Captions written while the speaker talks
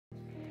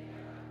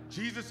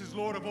Jesus is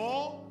Lord of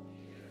all,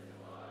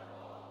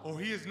 or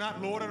he is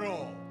not Lord at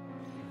all?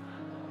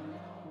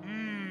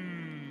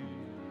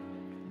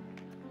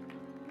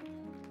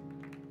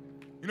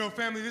 You know,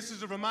 family, this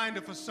is a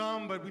reminder for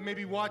some, but we may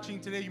be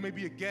watching today, you may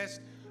be a guest,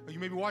 or you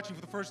may be watching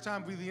for the first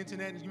time via the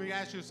internet, and you may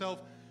ask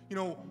yourself, you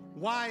know,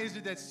 why is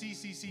it that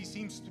CCC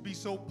seems to be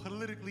so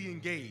politically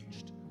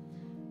engaged?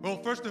 Well,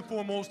 first and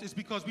foremost, it's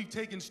because we've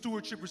taken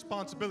stewardship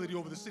responsibility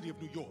over the city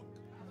of New York.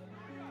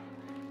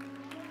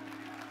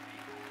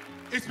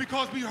 It's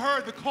because we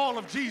heard the call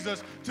of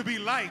Jesus to be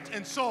light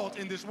and salt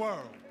in this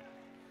world.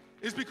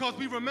 It's because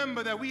we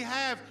remember that we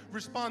have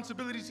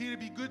responsibilities here to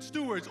be good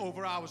stewards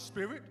over our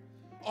spirit,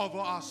 over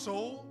our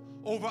soul,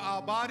 over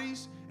our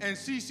bodies, and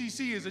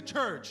CCC is a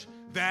church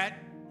that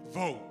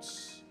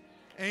votes.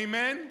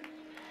 Amen?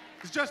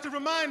 It's just a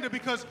reminder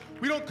because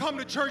we don't come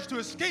to church to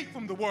escape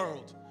from the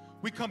world.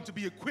 We come to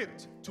be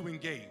equipped to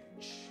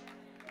engage.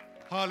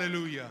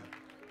 Hallelujah.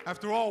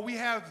 After all, we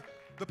have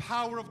the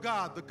power of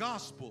God, the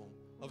gospel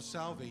of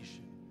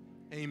salvation.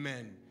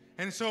 Amen.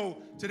 And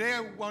so today I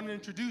want to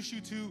introduce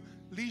you to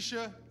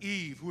Leecia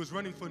Eve, who is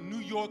running for New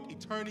York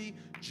Attorney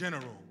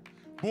General.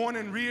 Born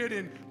and reared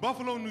in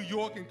Buffalo, New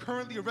York, and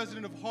currently a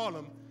resident of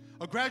Harlem,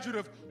 a graduate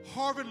of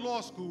Harvard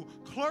Law School,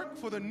 clerk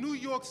for the New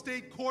York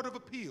State Court of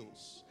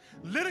Appeals,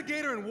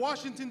 litigator in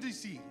Washington,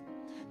 D.C.,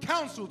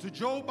 counsel to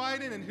Joe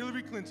Biden and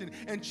Hillary Clinton,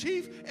 and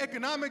chief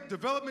economic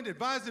development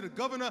advisor to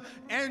Governor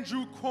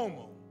Andrew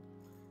Cuomo.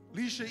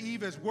 Leecia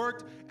Eve has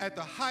worked at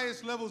the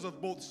highest levels of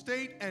both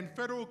state and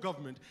federal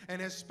government and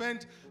has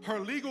spent her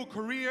legal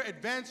career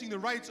advancing the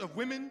rights of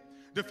women,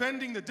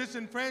 defending the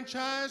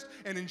disenfranchised,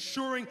 and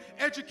ensuring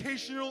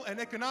educational and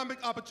economic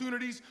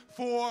opportunities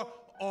for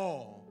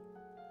all.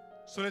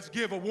 So let's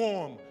give a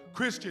warm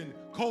Christian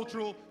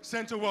Cultural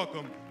Center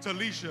welcome to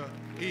Leecia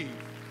Eve.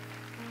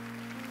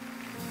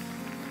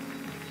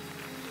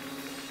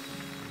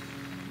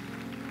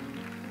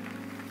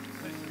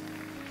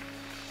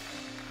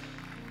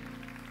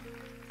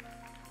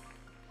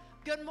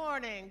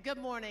 Good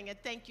morning, and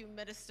thank you,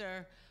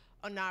 Minister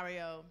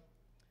Onario.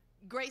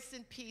 Grace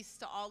and peace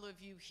to all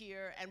of you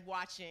here and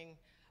watching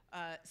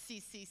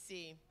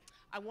CCC.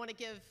 I want to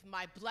give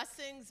my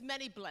blessings,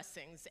 many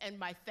blessings, and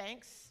my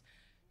thanks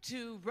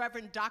to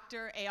Reverend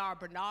Dr. A.R.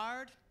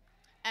 Bernard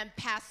and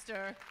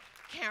Pastor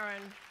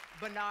Karen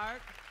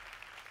Bernard.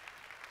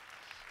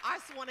 I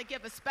also want to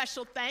give a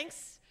special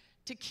thanks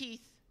to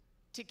Keith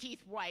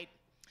White,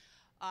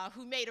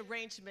 who made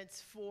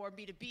arrangements for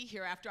me to be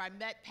here after I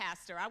met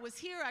Pastor. I was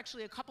here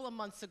actually a couple of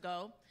months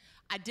ago.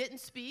 I didn't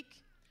speak,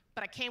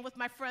 but I came with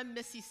my friend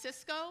Missy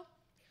Cisco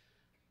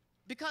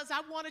because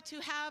I wanted to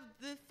have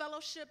the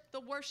fellowship, the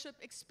worship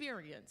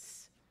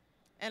experience.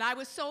 And I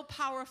was so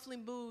powerfully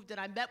moved, and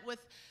I met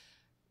with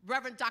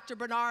Reverend Dr.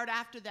 Bernard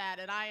after that,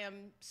 and I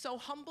am so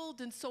humbled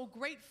and so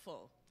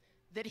grateful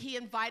that he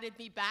invited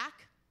me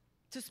back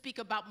to speak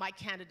about my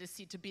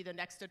candidacy to be the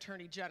next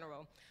Attorney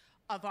General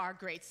of our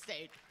great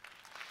state.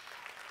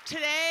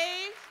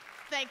 Today,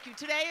 thank you,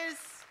 today is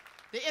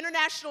the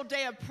International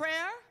Day of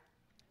Prayer,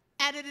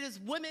 and it is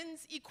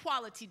Women's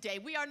Equality Day.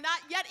 We are not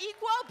yet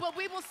equal, but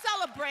we will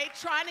celebrate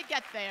trying to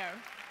get there.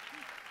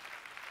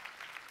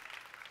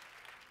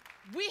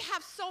 We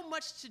have so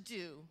much to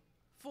do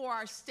for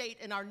our state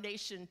and our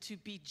nation to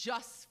be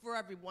just for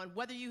everyone,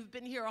 whether you've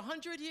been here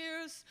 100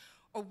 years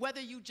or whether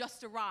you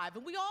just arrived,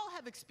 and we all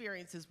have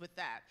experiences with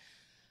that.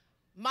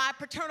 My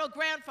paternal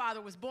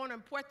grandfather was born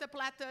in Puerto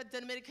Plata,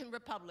 Dominican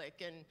Republic,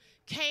 and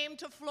came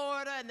to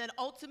Florida and then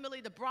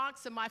ultimately the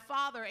Bronx, and my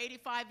father,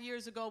 85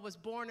 years ago, was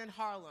born in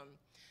Harlem.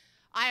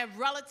 I have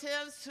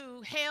relatives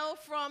who hail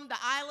from the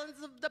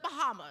islands of the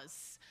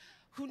Bahamas,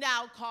 who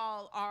now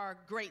call our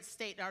great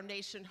state, our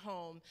nation,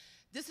 home.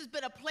 This has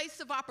been a place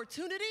of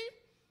opportunity,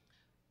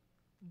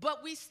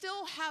 but we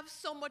still have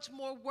so much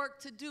more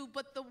work to do.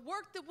 But the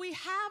work that we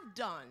have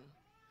done,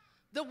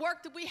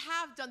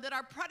 that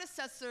our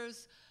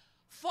predecessors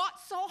fought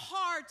so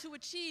hard to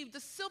achieve, the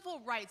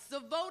civil rights, the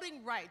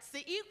voting rights,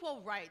 the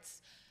equal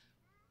rights.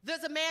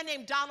 There's a man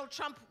named Donald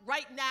Trump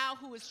right now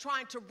who is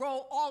trying to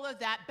roll all of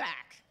that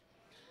back.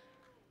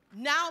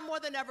 Now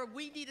more than ever,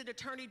 we need an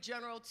Attorney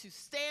General to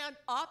stand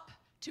up,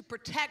 to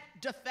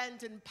protect,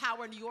 defend, and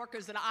empower New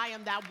Yorkers, and I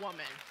am that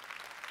woman.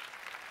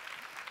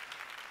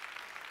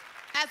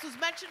 As was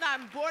mentioned,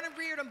 I'm born and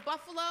reared in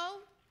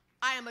Buffalo.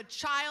 I am a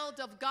child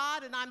of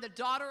God, and I'm the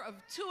daughter of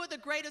two of the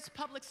greatest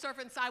public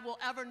servants I will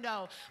ever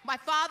know. My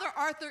father,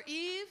 Arthur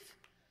Eve,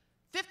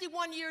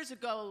 51 years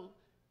ago,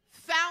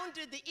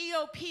 founded the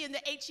EOP and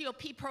the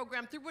HEOP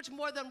program, through which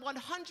more than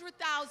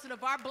 100,000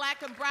 of our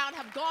black and brown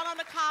have gone on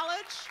to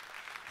college,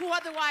 who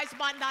otherwise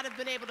might not have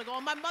been able to go.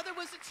 And my mother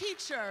was a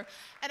teacher,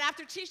 and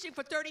after teaching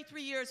for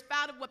 33 years,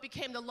 founded what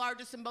became the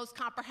largest and most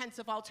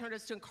comprehensive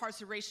alternatives to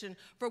incarceration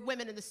for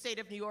women in the state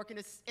of New York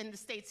and in the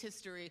state's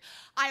history.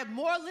 I have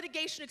more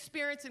litigation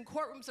experience in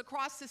courtrooms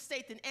across the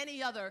state than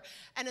any other,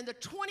 and in the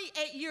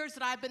 28 years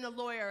that I've been a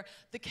lawyer,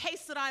 the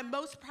case that I'm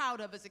most proud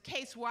of is a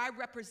case where I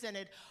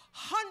represented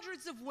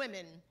hundreds of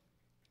women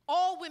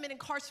all women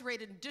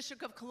incarcerated in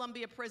District of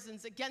Columbia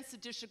prisons against the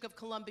District of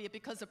Columbia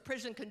because of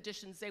prison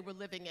conditions they were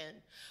living in.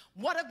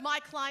 One of my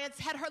clients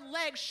had her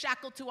legs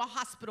shackled to a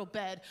hospital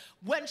bed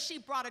when she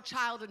brought a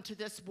child into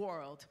this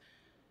world.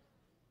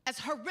 As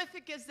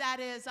horrific as that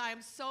is, I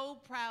am so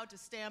proud to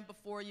stand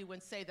before you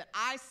and say that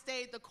I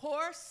stayed the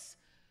course.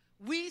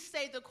 We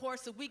stayed the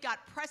course, and we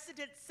got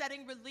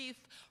precedent-setting relief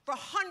for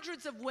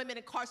hundreds of women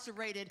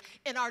incarcerated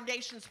in our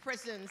nation's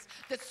prisons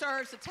that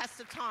serves the test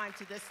of time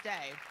to this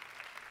day.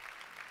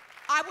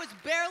 I was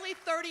barely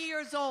 30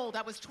 years old.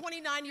 I was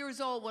 29 years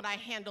old when I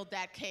handled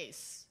that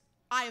case.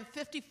 I am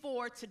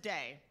 54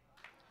 today.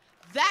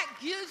 That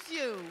gives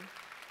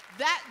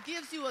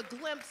you a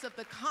glimpse of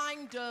the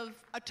kind of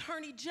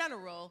attorney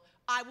general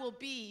I will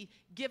be,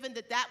 given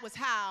that that was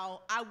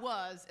how I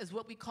was as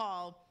what we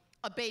call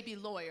a baby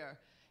lawyer.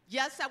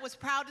 Yes, I was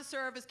proud to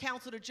serve as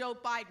counsel to Joe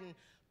Biden,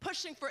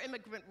 pushing for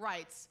immigrant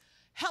rights,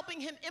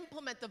 helping him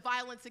implement the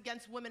Violence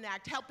Against Women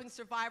Act, helping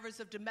survivors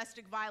of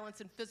domestic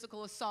violence and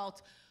physical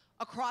assault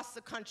across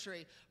the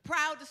country.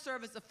 Proud to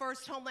serve as the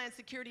first Homeland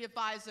Security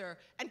advisor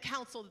and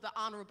counsel to the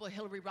Honorable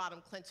Hillary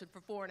Rodham Clinton for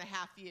 4.5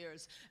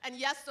 years. And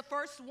yes, the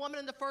first woman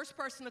and the first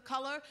person of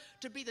color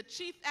to be the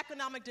chief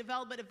economic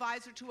development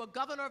advisor to a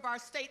governor of our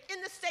state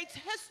in the state's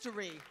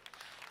history,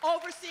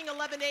 overseeing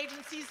 11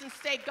 agencies in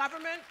state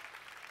government.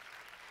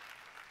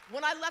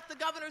 When I left the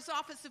governor's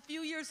office a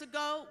few years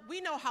ago, we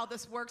know how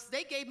this works.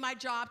 They gave my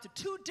job to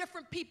 2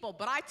 different people,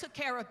 but I took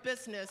care of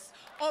business,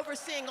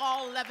 overseeing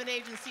all 11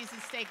 agencies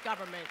in state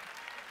government.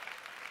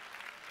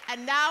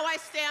 And now I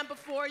stand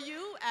before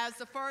you as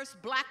the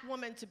first black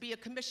woman to be a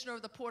commissioner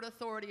of the Port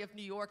Authority of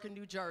New York and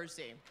New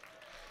Jersey.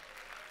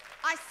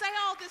 I say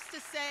all this to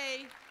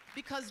say,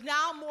 because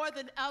now more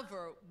than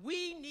ever,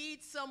 we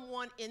need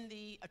someone in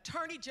the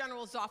Attorney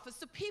General's office,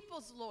 the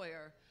people's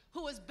lawyer,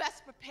 who is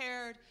best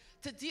prepared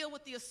to deal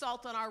with the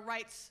assault on our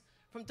rights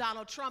from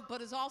Donald Trump,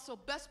 but is also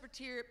best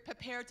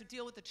prepared to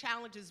deal with the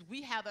challenges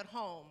we have at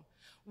home.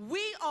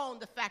 We own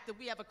the fact that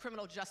we have a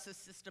criminal justice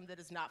system that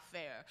is not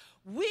fair.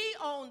 We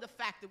own the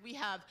fact that we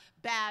have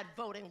bad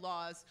voting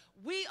laws.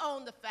 We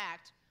own the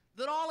fact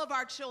that all of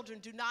our children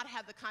do not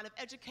have the kind of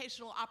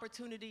educational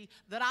opportunity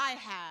that I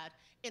had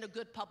in a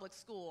good public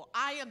school.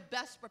 I am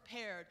best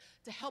prepared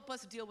to help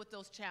us deal with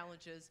those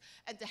challenges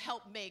and to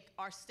help make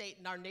our state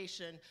and our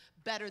nation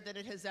better than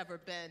it has ever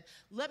been.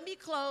 Let me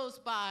close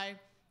by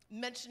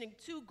mentioning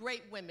 2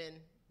 great women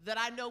that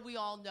I know we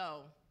all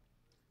know,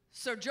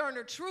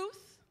 Sojourner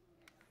Truth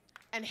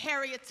and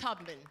Harriet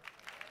Tubman.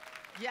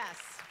 Yes.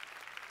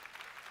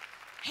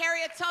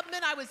 Harriet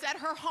Tubman, I was at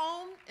her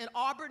home in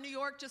Auburn, New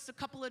York just a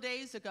couple of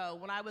days ago.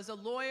 When I was a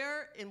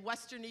lawyer in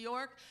Western New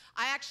York,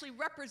 I actually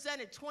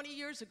represented 20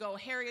 years ago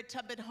Harriet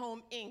Tubman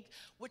Home, Inc.,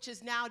 which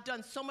has now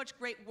done so much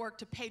great work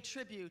to pay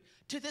tribute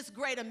to this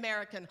great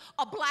American,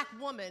 a black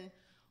woman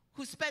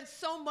who spent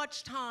so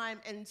much time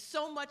and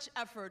so much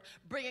effort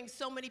bringing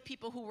so many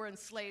people who were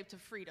enslaved to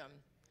freedom.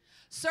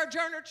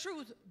 Sojourner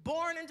Truth,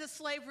 born into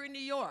slavery in New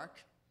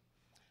York,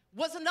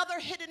 was another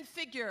hidden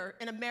figure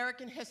in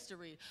American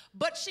history.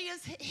 But she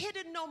is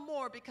hidden no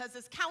more, because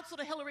as counsel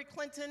to Hillary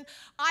Clinton,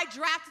 I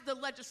drafted the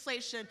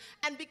legislation,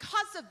 and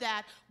because of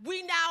that,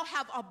 we now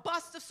have a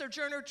bust of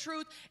Sojourner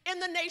Truth in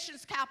the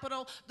nation's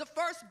capital, the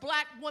first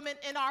black woman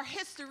in our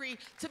history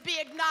to be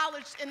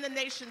acknowledged in the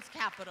nation's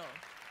capital.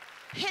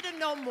 Hidden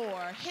no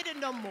more, hidden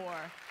no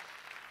more.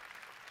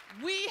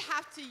 We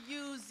have to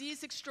use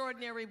these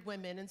extraordinary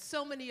women and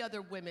so many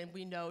other women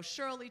we know,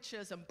 Shirley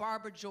Chisholm,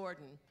 Barbara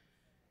Jordan,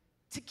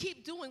 to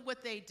keep doing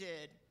what they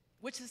did,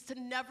 which is to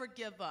never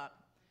give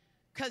up.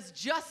 Because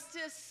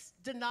justice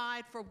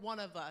denied for one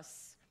of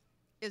us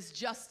is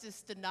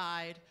justice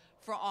denied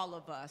for all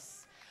of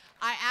us.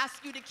 I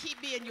ask you to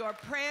keep me in your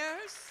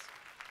prayers,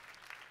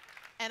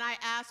 and I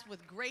ask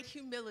with great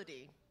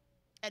humility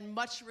and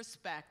much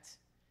respect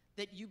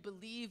that you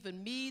believe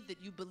in me, that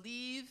you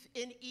believe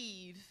in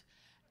Eve,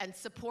 and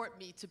support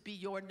me to be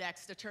your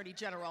next Attorney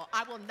General.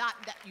 I will not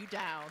let you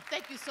down.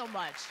 Thank you so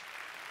much.